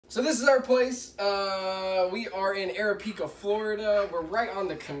So this is our place. We are in Aripeka, Florida. We're right on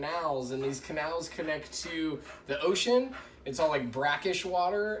the canals, and these canals connect to the ocean. It's all like brackish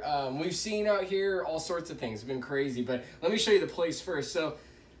water. We've seen out here all sorts of things. It's been crazy, but let me show you the place first. So,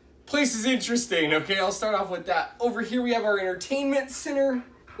 place is interesting, okay? I'll start off with that. Over here we have our entertainment center.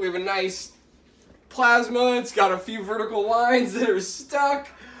 We have a nice plasma. It's got a few vertical lines that are stuck.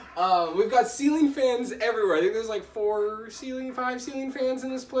 We've got ceiling fans everywhere. I think there's like 5 ceiling fans in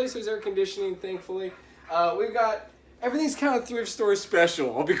this place. There's air conditioning, thankfully. We've got, everything's kind of thrift store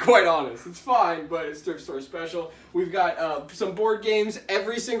special, I'll be quite honest. It's fine, but it's thrift store special. We've got some board games.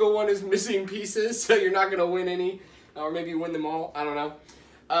 Every single one is missing pieces, so you're not going to win any. Or maybe win them all, I don't know.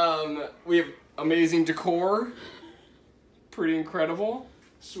 We have amazing decor. Pretty incredible.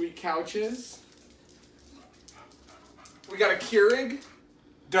 Sweet couches. We got a Keurig.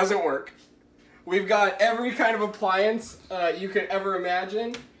 Doesn't work. We've got every kind of appliance you could ever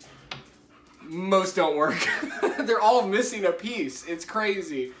imagine. Most don't work. They're all missing a piece. It's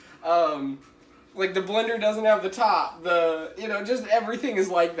crazy. Like the blender doesn't have the top. Just everything is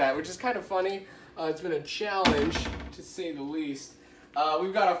like that, which is kind of funny. It's been a challenge, to say the least.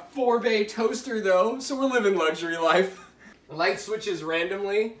 We've got a 4-bay toaster though, so we're living luxury life. Light switches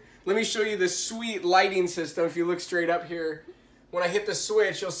randomly. Let me show you the sweet lighting system. If you look straight up here, when I hit the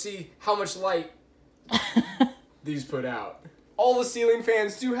switch, you'll see how much light these put out. All the ceiling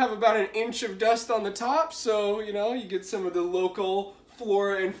fans do have about an inch of dust on the top, so, you get some of the local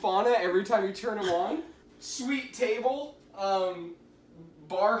flora and fauna every time you turn them on. Sweet table,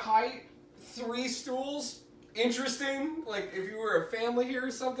 bar height, 3 stools. Interesting, like if you were a family here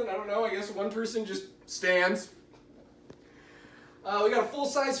or something, I don't know, I guess one person just stands. We got a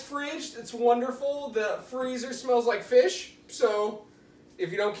full-size fridge. It's wonderful. The freezer smells like fish, so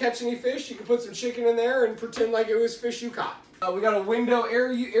if you don't catch any fish, you can put some chicken in there and pretend like it was fish you caught. We got a window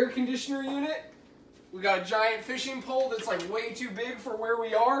air conditioner unit. We got a giant fishing pole that's like way too big for where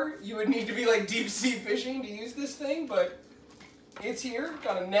we are. You would need to be like deep sea fishing to use this thing, but it's here.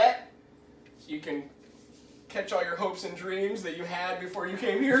 Got a net, so you can catch all your hopes and dreams that you had before you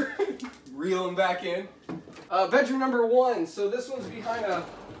came here. Reel them back in. Bedroom number 1. So this one's behind a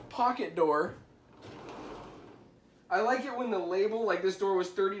pocket door. I like it when the label, like this door was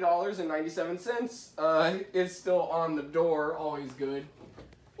 $30.97. It's still on the door, always good.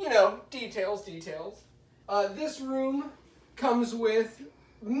 Details. This room comes with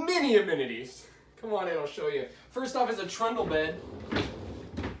many amenities. Come on in, I'll show you. First off is a trundle bed.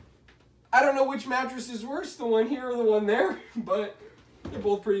 I don't know which mattress is worse, the one here or the one there, but they're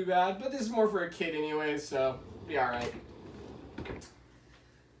both pretty bad. But this is more for a kid anyway, so be alright.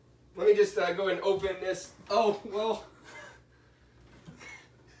 Let me just go ahead and open this. Oh, well.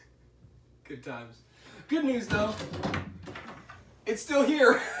 Good times. Good news, though. It's still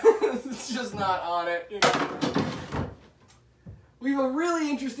here. It's just not on it. We have a really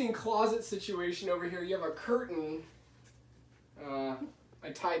interesting closet situation over here. You have a curtain. I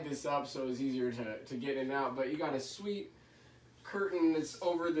tied this up so it was easier to get in and out, but you got a sweet curtain that's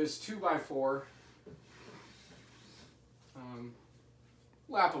over this 2x4.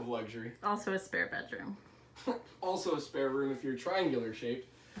 Lap of luxury. Also a spare bedroom. Also a spare room if you're triangular shaped,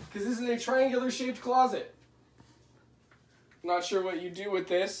 because this is a triangular shaped closet. Not sure what you do with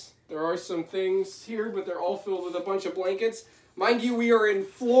this. There are some things here, but they're all filled with a bunch of blankets. Mind you, we are in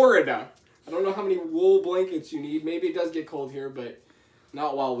Florida. I don't know how many wool blankets you need. Maybe it does get cold here, but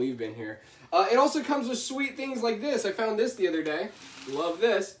not while we've been here. It also comes with sweet things like this. I found this the other day. Love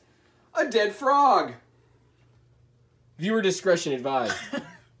this. A dead frog. Viewer discretion advised.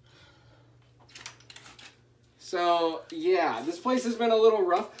 So, yeah, this place has been a little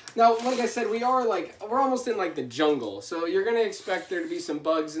rough. Now, like I said, we're almost in like the jungle. So you're going to expect there to be some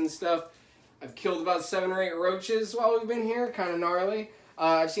bugs and stuff. I've killed about 7 or 8 roaches while we've been here. Kind of gnarly.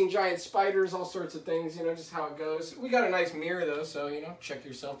 I've seen giant spiders, all sorts of things, just how it goes. We got a nice mirror, though, so, check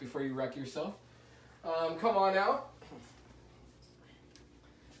yourself before you wreck yourself. Come on out.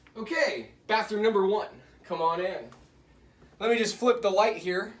 Okay, bathroom number 1. Come on in. Let me just flip the light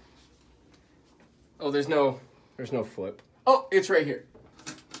here. Oh, there's no flip. Oh, it's right here.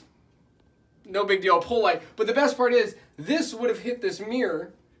 No big deal, pull light. But the best part is, this would have hit this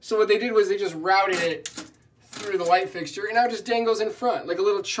mirror, so what they did was they just routed it through the light fixture, and now it just dangles in front, like a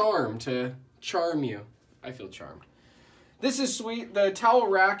little charm to charm you. I feel charmed. This is sweet. The towel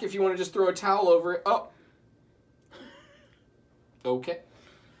rack, if you want to just throw a towel over it. Oh. Okay.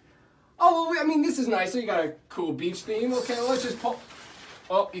 Oh, well, I mean, this is nice. So you got a cool beach theme. Okay, well, let's just pull.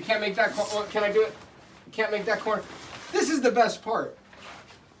 Oh, you can't make that corner. Oh, can I do it? You can't make that corner. This is the best part.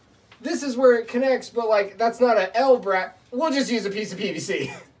 This is where it connects, but, like, that's not an L bracket. We'll just use a piece of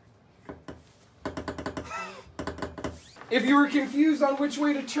PVC. If you were confused on which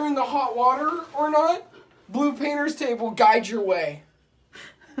way to turn the hot water or not, blue painter's tape will guide your way.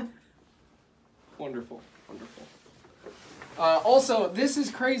 Wonderful, wonderful. Also, this is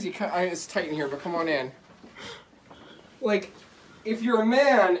crazy. It's tight in here, but come on in. Like, if you're a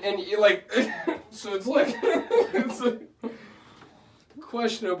man and you like, so it's like, it's like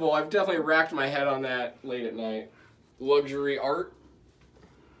questionable. I've definitely racked my head on that late at night. Luxury art.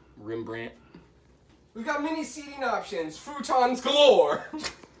 Rembrandt. We've got mini seating options. Futons galore.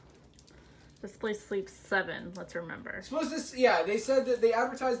 This place sleeps 7, let's remember. Supposed to, yeah, they said that they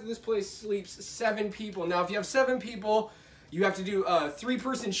advertised that this place sleeps 7 people. Now, if you have 7 people, you have to do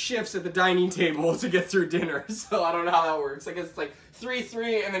 3-person shifts at the dining table to get through dinner. So I don't know how that works. I guess it's like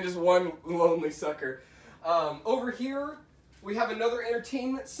 3-3 and then just one lonely sucker. Over here, we have another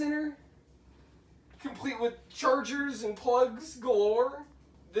entertainment center, complete with chargers and plugs galore.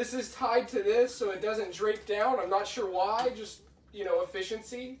 This is tied to this so it doesn't drape down. I'm not sure why, just, you know,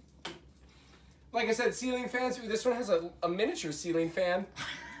 efficiency. Like I said, ceiling fans. Ooh, this one has a miniature ceiling fan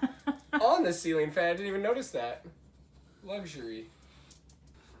on the ceiling fan. I didn't even notice that. Luxury.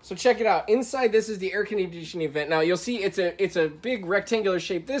 So check it out. Inside this is the air conditioning vent. Now you'll see it's a big rectangular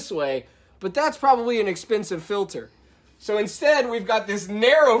shape this way, but that's probably an expensive filter. So instead we've got this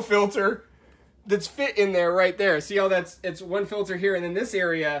narrow filter that's fit in there right there. See how it's one filter here, and then this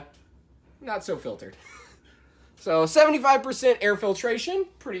area, not so filtered. So 75% air filtration.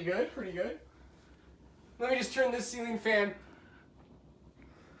 Pretty good, pretty good. Let me just turn this ceiling fan.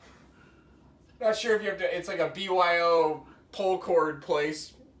 Not sure if you have to, it's like a BYO pull cord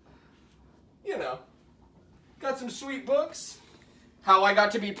place. You know. Got some sweet books. How I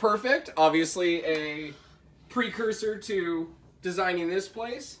Got to Be Perfect, obviously a precursor to designing this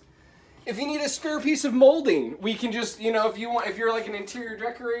place. If you need a spare piece of molding, we can just, you know, if you're like an interior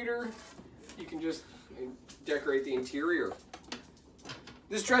decorator, you can just decorate the interior.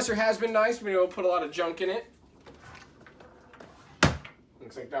 This dresser has been nice, but we'll put a lot of junk in it.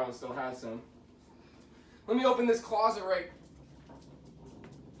 Looks like that one still has some. Let me open this closet right.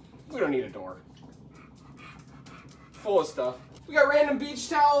 We don't need a door. Full of stuff. We got random beach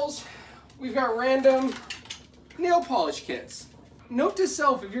towels. We've got random nail polish kits. Note to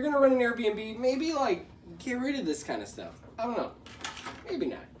self, if you're gonna run an Airbnb, maybe like get rid of this kind of stuff. I don't know. Maybe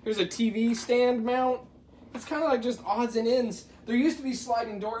not. Here's a TV stand mount. It's kind of like just odds and ends. There used to be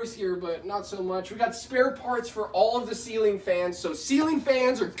sliding doors here, but not so much. We got spare parts for all of the ceiling fans, so ceiling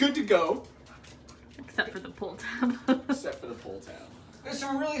fans are good to go. Except for the pull tab. Except for the pull tab. There's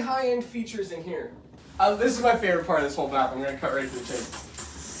some really high-end features in here. This is my favorite part of this whole bath. I'm gonna cut right to the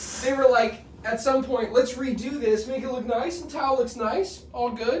chase. They were like, at some point, let's redo this, make it look nice. The tile looks nice, all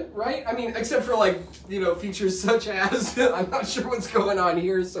good, right? I mean, except for like, you know, features such as, I'm not sure what's going on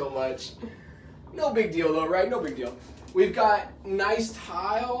here so much. No big deal though, right? No big deal. We've got nice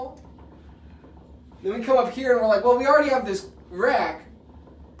tile. Then we come up here and we're like, well, we already have this rack,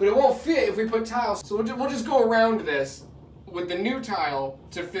 but it won't fit if we put tiles. So we'll just go around this with the new tile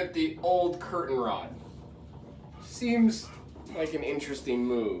to fit the old curtain rod. Seems like an interesting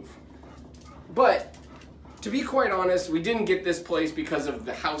move. But to be quite honest, we didn't get this place because of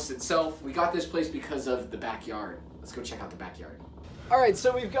the house itself. We got this place because of the backyard. Let's go check out the backyard. All right,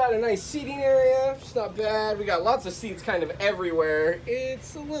 so we've got a nice seating area. It's not bad. We got lots of seats kind of everywhere.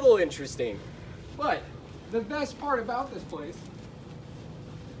 It's a little interesting. But the best part about this place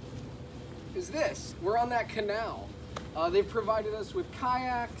is this. We're on that canal. They've provided us with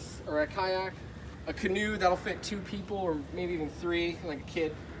kayaks, or a kayak, a canoe that'll fit 2 people, or maybe even 3, like a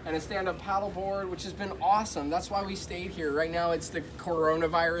kid, and a stand-up paddleboard, which has been awesome. That's why we stayed here. Right now it's the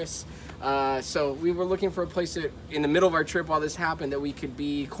coronavirus. So we were looking for a place that, in the middle of our trip while this happened, that we could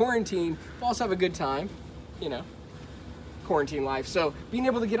be quarantined, but also have a good time, you know, quarantine life. So being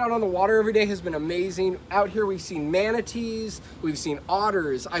able to get out on the water every day has been amazing. Out here we've seen manatees, we've seen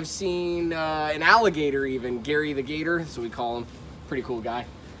otters, I've seen an alligator even, Gary the Gator, so we call him. Pretty cool guy.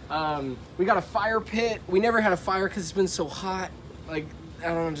 We got a fire pit. We never had a fire because it's been so hot. Like, I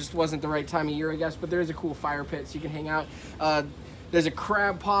don't know, just wasn't the right time of year, I guess, but there is a cool fire pit so you can hang out. There's a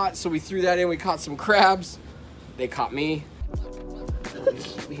crab pot, so we threw that in. We caught some crabs. They caught me.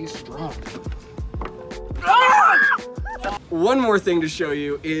 He's strong. One more thing to show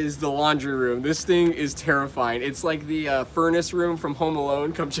you is the laundry room. This thing is terrifying. It's like the furnace room from Home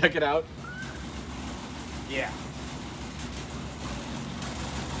Alone. Come check it out. Yeah.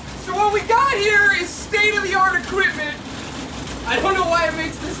 So what we got here is state-of-the-art equipment. I don't know why it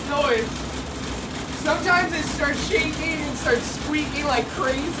makes this noise. Sometimes it starts shaking and starts squeaking like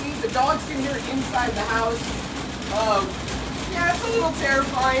crazy. The dogs can hear it inside the house. Yeah, it's a little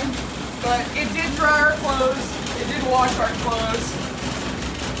terrifying, but it did dry our clothes. It did wash our clothes,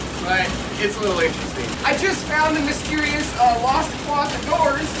 but it's a little interesting. I just found the mysterious lost closet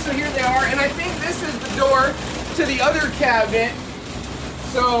doors, so here they are, and I think this is the door to the other cabinet.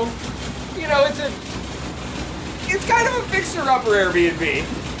 So, you know, it's kind of a fixer-upper Airbnb.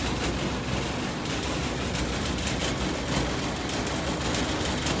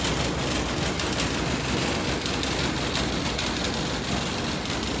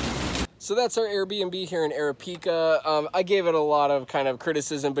 So that's our Airbnb here in Aripeka. I gave it a lot of kind of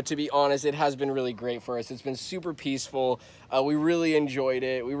criticism, but to be honest, it has been really great for us. It's been super peaceful. We really enjoyed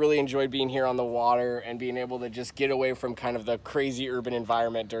it. We really enjoyed being here on the water and being able to just get away from kind of the crazy urban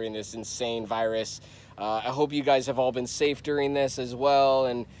environment during this insane virus. I hope you guys have all been safe during this as well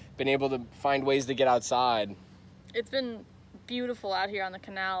and been able to find ways to get outside. It's been beautiful out here on the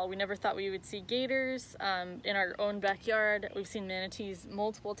canal. We never thought we would see gators in our own backyard. We've seen manatees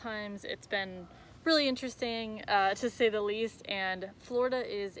multiple times. It's been really interesting to say the least, and Florida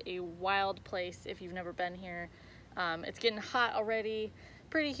is a wild place if you've never been here. It's getting hot already,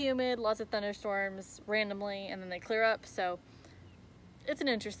 pretty humid, lots of thunderstorms randomly, and then they clear up, so it's an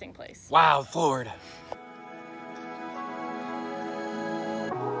interesting place. Wow, Florida.